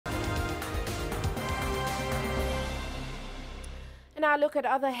Now look at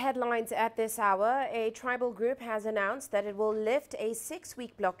other headlines at this hour. A tribal group has announced that it will lift a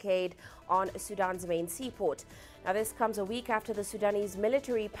 6-week blockade on Sudan's main seaport. Now this comes a week after the Sudanese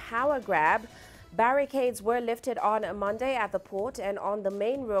military power grab. Barricades were lifted on Monday at the port and on the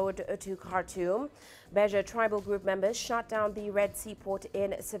main road to Khartoum. Beja tribal group members shut down the Red Sea port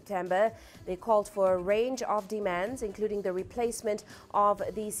in September. They called for a range of demands, including the replacement of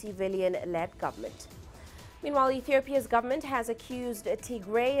the civilian-led government. Meanwhile, Ethiopia's government has accused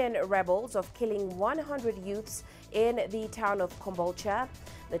Tigrayan rebels of killing 100 youths in the town of Kombolcha.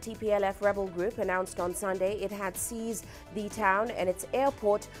 The TPLF rebel group announced on Sunday it had seized the town and its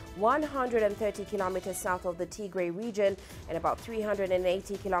airport 130 kilometers south of the Tigray region and about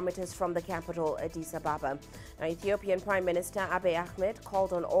 380 kilometers from the capital, Addis Ababa. Now, Ethiopian Prime Minister Abiy Ahmed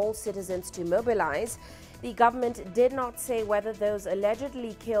called on all citizens to mobilize. The government did not say whether those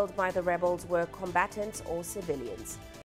allegedly killed by the rebels were combatants or civilians.